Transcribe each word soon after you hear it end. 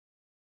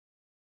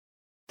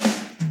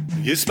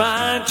It's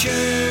my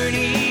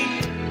journey,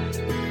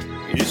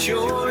 it's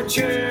your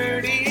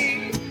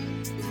journey.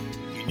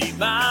 You need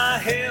my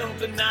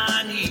help and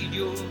I need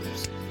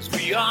yours, 'cause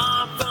we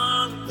are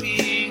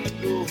following the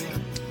Lord.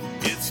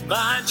 It's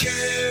my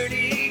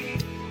journey,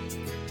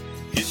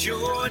 it's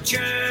your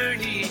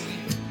journey,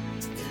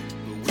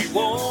 but we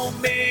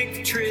won't make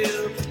the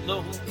trip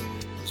alone,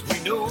 'cause we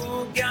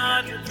know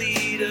God will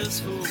lead us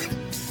home.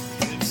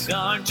 It's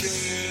our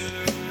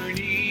journey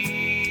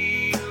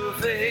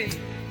of faith.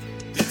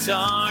 It's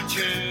our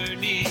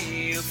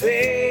journey of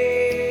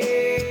faith.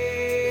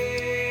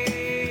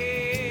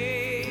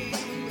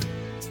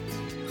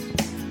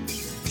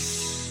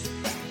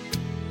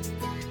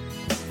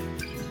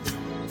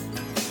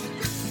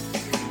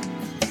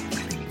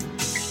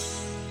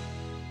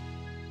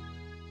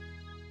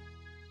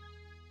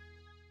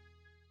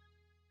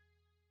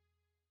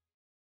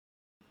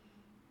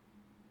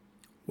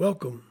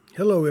 Welcome.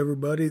 Hello,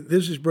 everybody.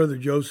 This is Brother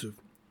Joseph.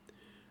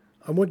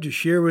 I want to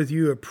share with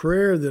you a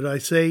prayer that I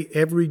say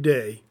every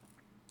day.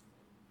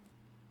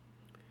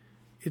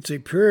 It's a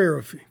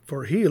prayer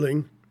for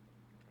healing,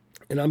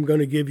 and I'm going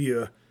to give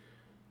you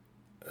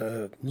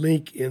a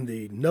link in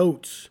the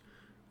notes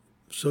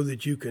so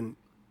that you can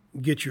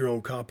get your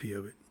own copy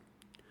of it.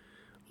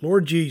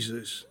 Lord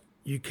Jesus,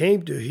 you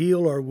came to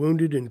heal our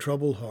wounded and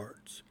troubled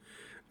hearts.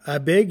 I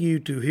beg you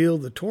to heal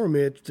the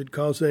torments that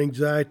cause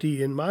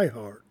anxiety in my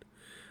heart.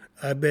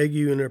 I beg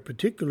you in a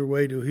particular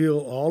way to heal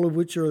all of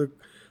which are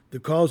the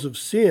cause of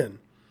sin.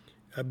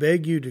 I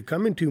beg you to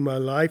come into my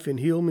life and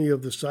heal me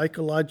of the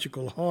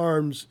psychological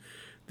harms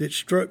that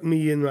struck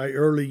me in my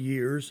early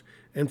years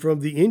and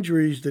from the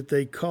injuries that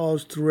they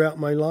caused throughout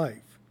my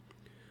life.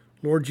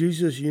 Lord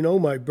Jesus, you know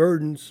my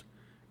burdens.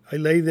 I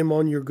lay them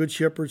on your good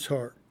shepherd's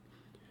heart.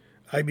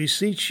 I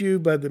beseech you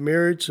by the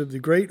merits of the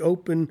great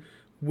open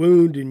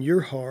wound in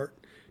your heart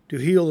to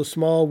heal the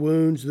small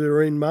wounds that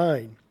are in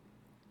mine.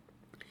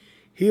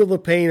 Heal the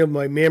pain of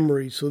my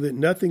memory so that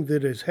nothing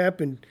that has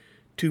happened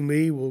to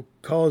me will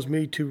cause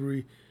me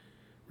to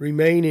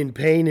remain in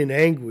pain and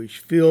anguish,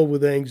 filled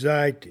with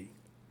anxiety.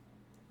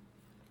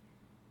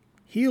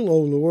 Heal,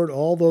 O Lord,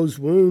 all those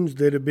wounds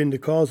that have been the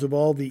cause of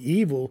all the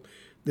evil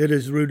that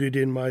is rooted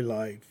in my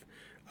life.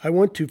 I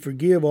want to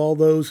forgive all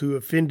those who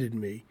offended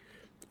me.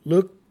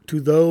 Look to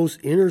those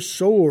inner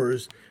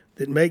sores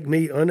that make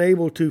me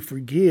unable to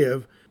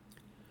forgive.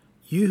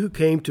 You who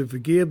came to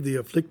forgive the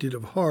afflicted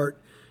of heart,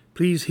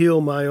 please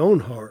heal my own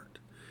heart.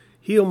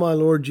 Heal, my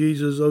Lord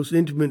Jesus, those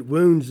intimate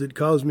wounds that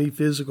cause me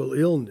physical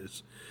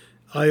illness.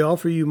 I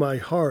offer you my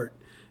heart.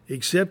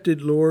 Accept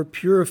it, Lord,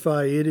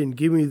 purify it, and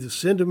give me the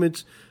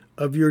sentiments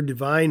of your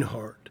divine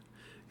heart.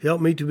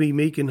 Help me to be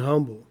meek and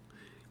humble.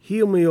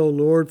 Heal me, O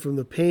Lord, from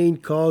the pain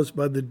caused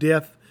by the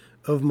death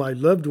of my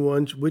loved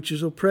ones, which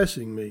is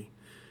oppressing me.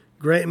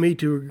 Grant me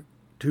to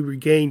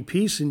regain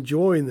peace and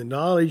joy in the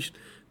knowledge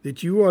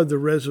that you are the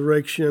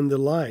resurrection and the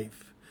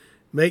life.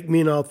 Make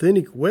me an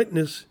authentic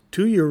witness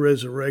to your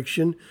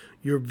resurrection,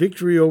 your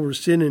victory over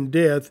sin and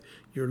death,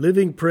 your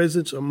living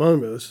presence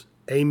among us.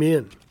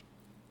 Amen.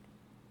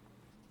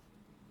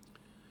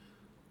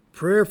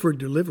 Prayer for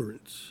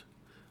deliverance.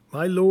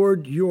 My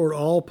Lord, you are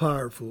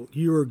all-powerful.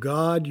 You are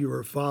God. You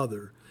are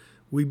Father.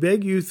 We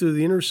beg you through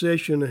the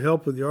intercession and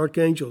help of the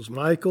archangels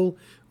Michael,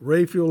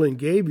 Raphael, and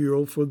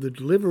Gabriel for the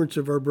deliverance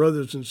of our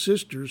brothers and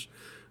sisters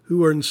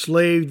who are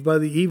enslaved by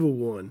the evil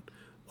one.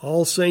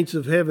 All saints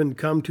of heaven,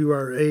 come to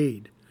our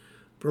aid.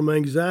 From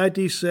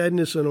anxiety,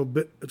 sadness, and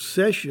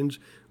obsessions,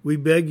 we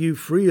beg you,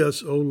 free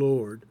us, O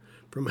Lord.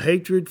 From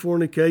hatred,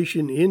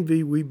 fornication,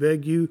 envy, we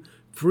beg you,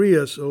 free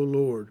us, O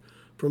Lord.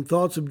 From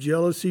thoughts of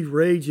jealousy,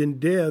 rage, and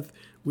death,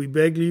 we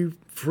beg you,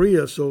 free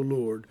us, O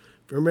Lord.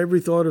 From every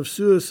thought of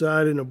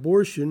suicide and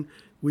abortion,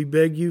 we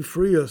beg you,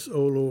 free us,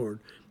 O Lord.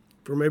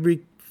 From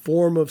every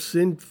form of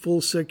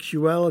sinful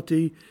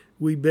sexuality,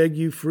 we beg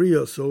you, free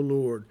us, O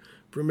Lord.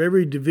 From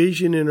every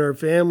division in our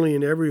family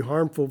and every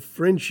harmful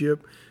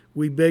friendship,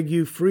 we beg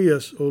you, free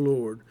us, O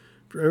Lord.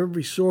 From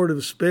every sort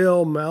of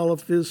spell,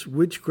 malefice,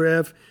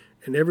 witchcraft,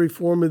 and every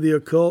form of the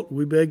occult,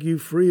 we beg you,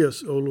 free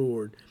us, O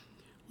Lord.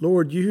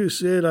 Lord, you who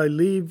said, I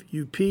leave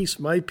you peace,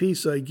 my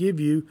peace I give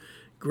you,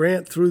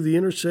 grant through the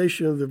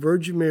intercession of the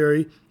Virgin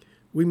Mary,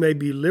 we may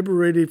be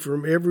liberated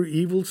from every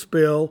evil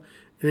spell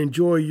and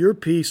enjoy your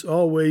peace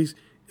always.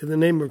 In the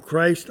name of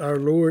Christ our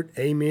Lord,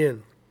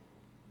 amen.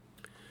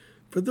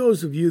 For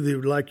those of you that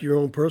would like your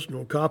own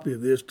personal copy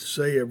of this to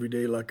say every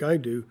day like I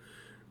do,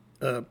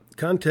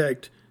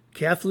 contact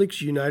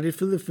Catholics United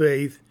for the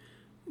Faith,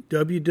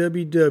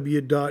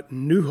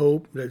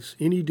 www.newhope, that's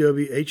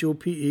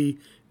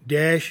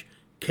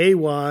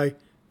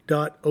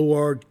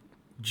newhope-ky.org.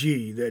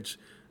 That's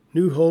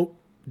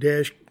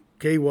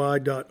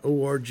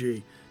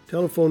newhope-ky.org.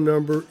 Telephone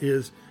number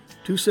is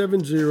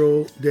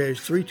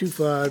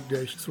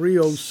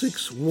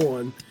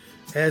 270-325-3061.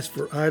 Ask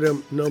for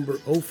item number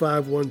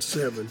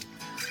 0517,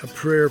 a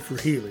prayer for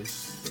healing.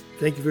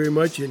 Thank you very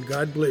much, and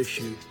God bless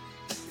you.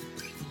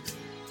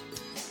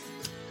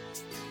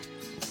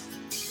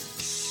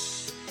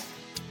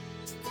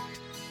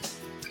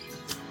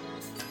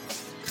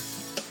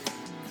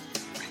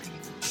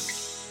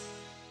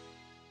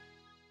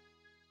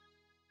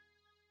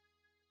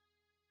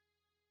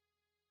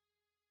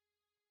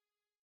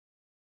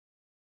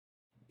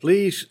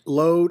 please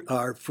load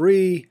our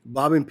free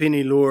Bob and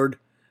Penny Lord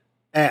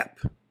app.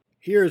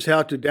 Here's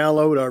how to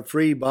download our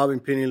free Bob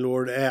and Penny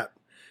Lord app.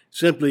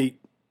 Simply,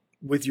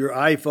 with your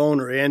iPhone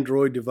or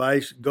Android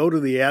device, go to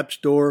the App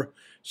Store,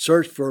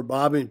 search for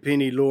Bob and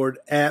Penny Lord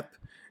app,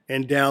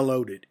 and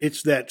download it.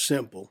 It's that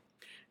simple.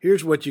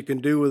 Here's what you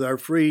can do with our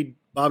free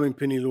Bob and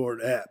Penny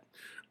Lord app.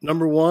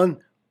 Number one,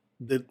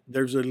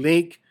 there's a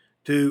link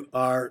to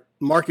our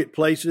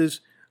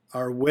marketplaces,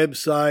 our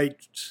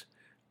websites,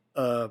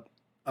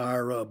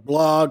 our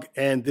blog,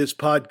 and this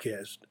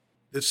podcast.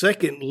 The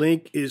second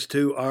link is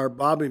to our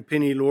Bob and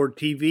Penny Lord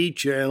TV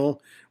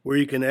channel, where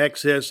you can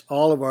access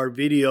all of our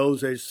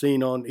videos as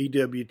seen on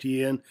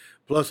EWTN,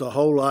 plus a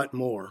whole lot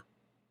more.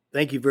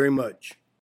 Thank you very much.